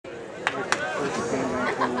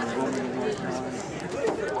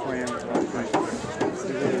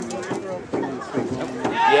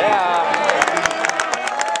Yeah.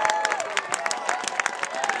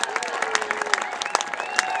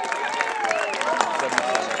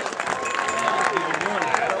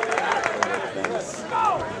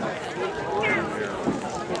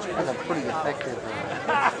 That's a pretty effective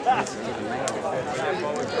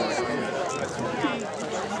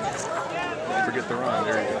Forget the run.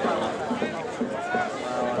 There you go.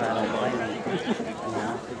 I don't blame him. You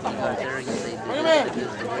know, because there you see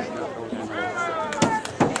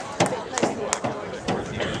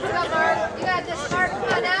You got this smart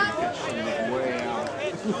one out? Way out.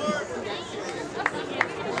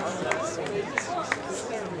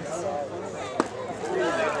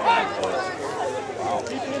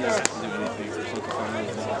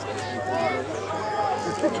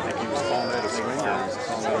 I think he was calling that a swing or he was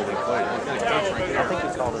calling that a play. I think he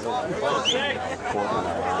called it open play.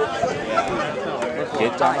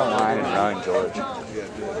 Get down the line and run, George.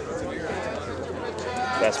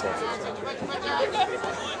 Best one.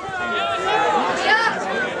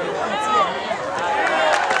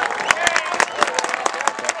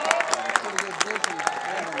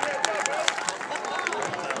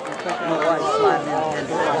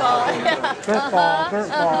 Dirt ball. Dirt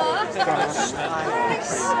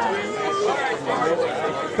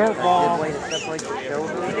ball. Good way to separate your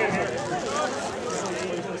shoulders.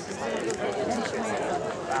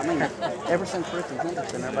 I mean, ever since Ricky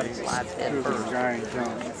Henderson, everybody slides head first. Giant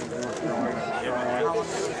jump.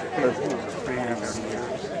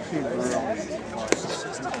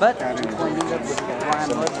 But when you end up with Ryan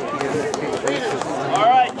Ludwig, All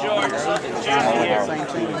right, George. Jimmy here. same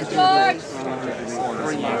thing. George!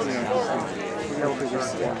 3 months.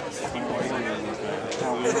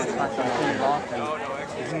 Like the King Rock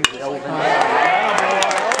and the old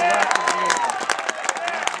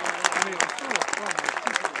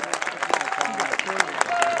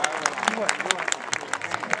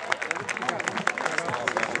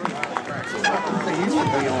They used to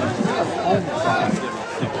be on the home side.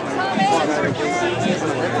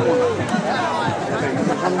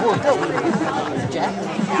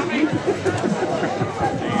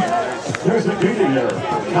 There's the junior,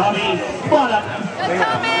 Tommy Bonner. Good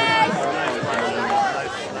Tommy!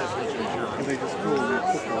 They just pulled the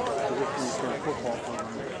football position for football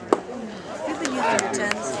program. You've been using your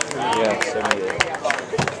tens. Yeah, 78.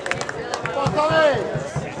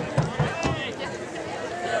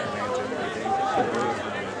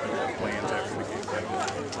 Plans after the game.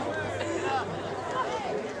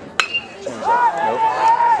 Change that. Nope.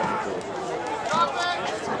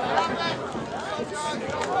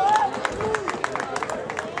 74.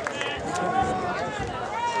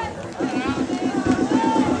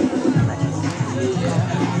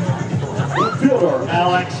 Fielder,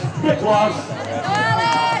 Alex Miklos.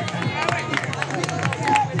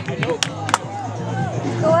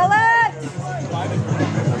 Go Alex!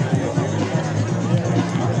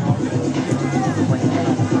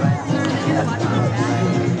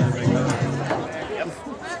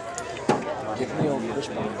 Give me old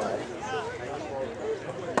wishbone back.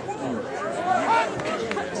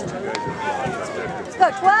 Let's go,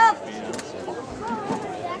 12!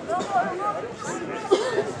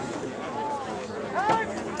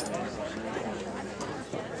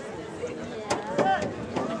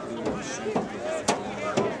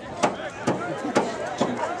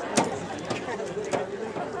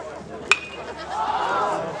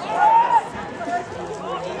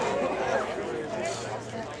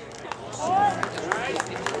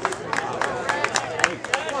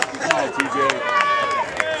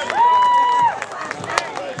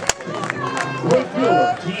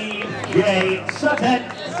 Fielder, T.J. Sutton.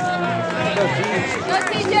 Go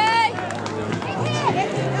TJ!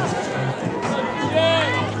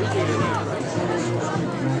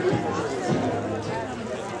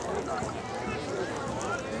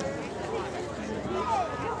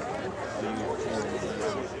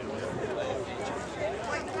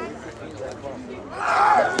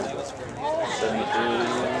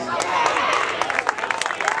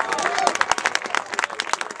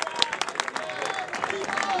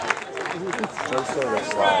 Those sort of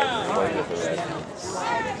slides. Play with the red.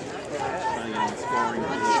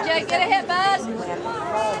 TJ, get a hit, bud!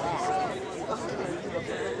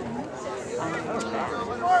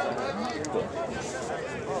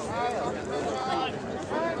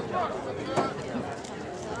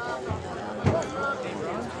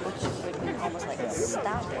 Almost like a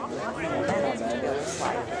stop it. And then it's going to go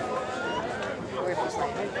slide. Or if it's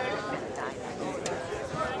like, it's going to die.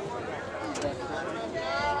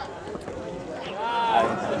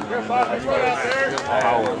 Yeah.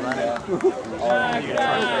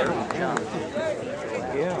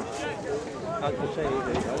 I was gonna say,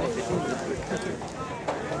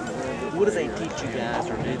 What do they teach you guys,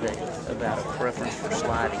 or do they, about a preference for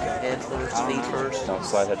sliding? Head first, feet first? Don't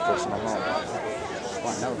slide head first in the home. Well,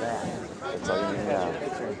 I know that. That's all you need to know.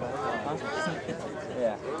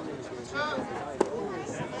 Yeah.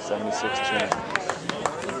 76 chin.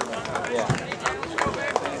 Yeah.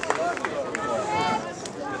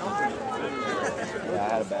 Yeah, I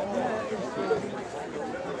had a bad one.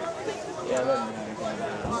 Yeah,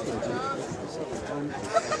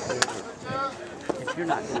 If you're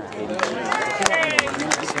not going to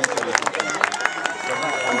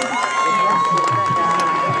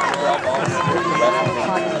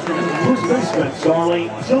First baseman, Charlie,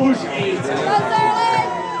 Silver's 8. Go,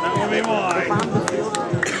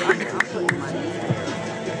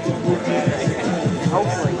 Sterling!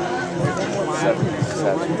 hopefully,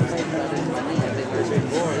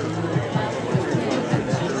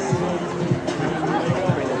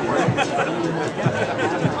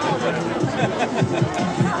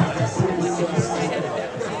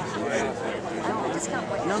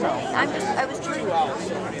 No. I was trying to.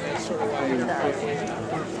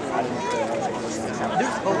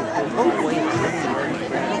 both ways.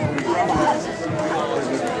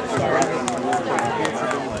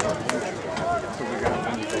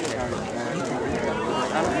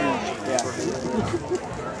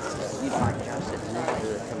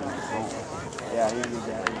 Yeah, he knew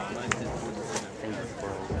that.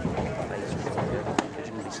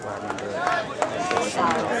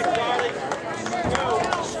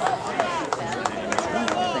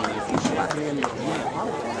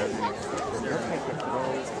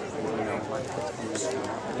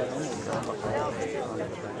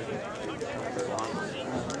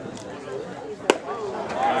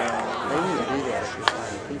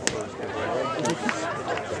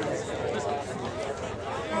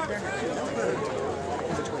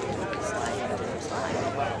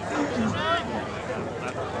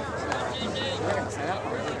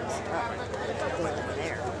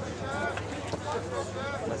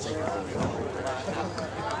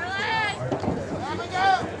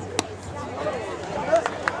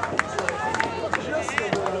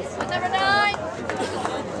 Number 9.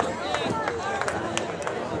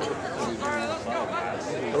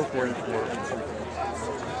 Go for it.